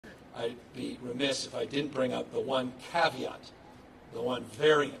I'd be remiss if I didn't bring up the one caveat, the one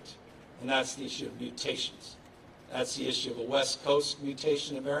variant, and that's the issue of mutations. That's the issue of a West Coast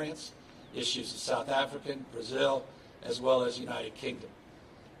mutation and variants, issues of South African, Brazil, as well as United Kingdom.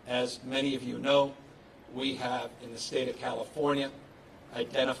 As many of you know, we have, in the state of California,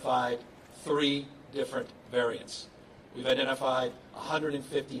 identified 3 different variants. We've identified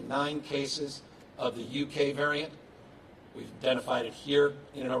 159 cases of the UK variant. We've identified it here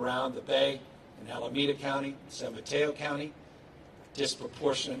in and around the Bay, in Alameda County, San Mateo County. A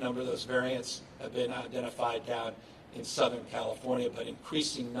disproportionate number of those variants have been identified down in Southern California, but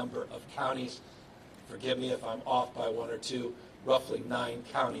increasing number of counties. Forgive me if I'm off by 1 or 2, roughly 9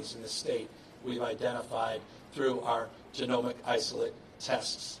 counties in the state we've identified through our genomic isolate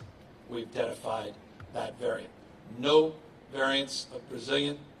tests. We've identified that variant. No variants of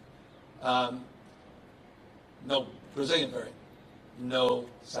Brazilian, no Brazilian variant, no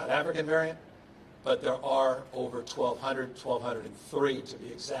South African variant, but there are over 1,200, 1,203 to be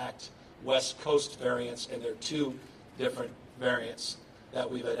exact, West Coast variants, and there are 2 different variants that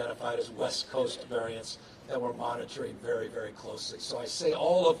we've identified as West Coast variants that we're monitoring very, very closely. So I say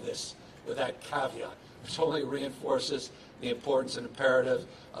all of this with that caveat, which only reinforces the importance and imperative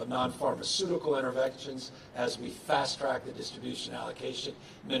of non-pharmaceutical interventions as we fast-track the distribution, allocation,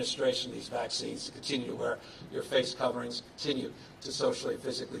 administration of these vaccines, to continue to wear your face coverings, continue to socially and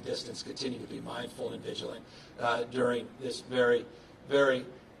physically distance, continue to be mindful and vigilant during this very, very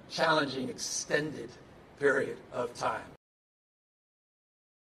challenging, extended period of time.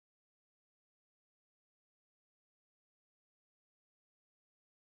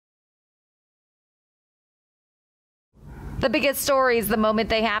 The biggest stories the moment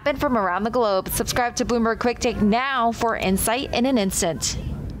they happen from around the globe. Subscribe to Bloomberg Quicktake now for insight in an instant.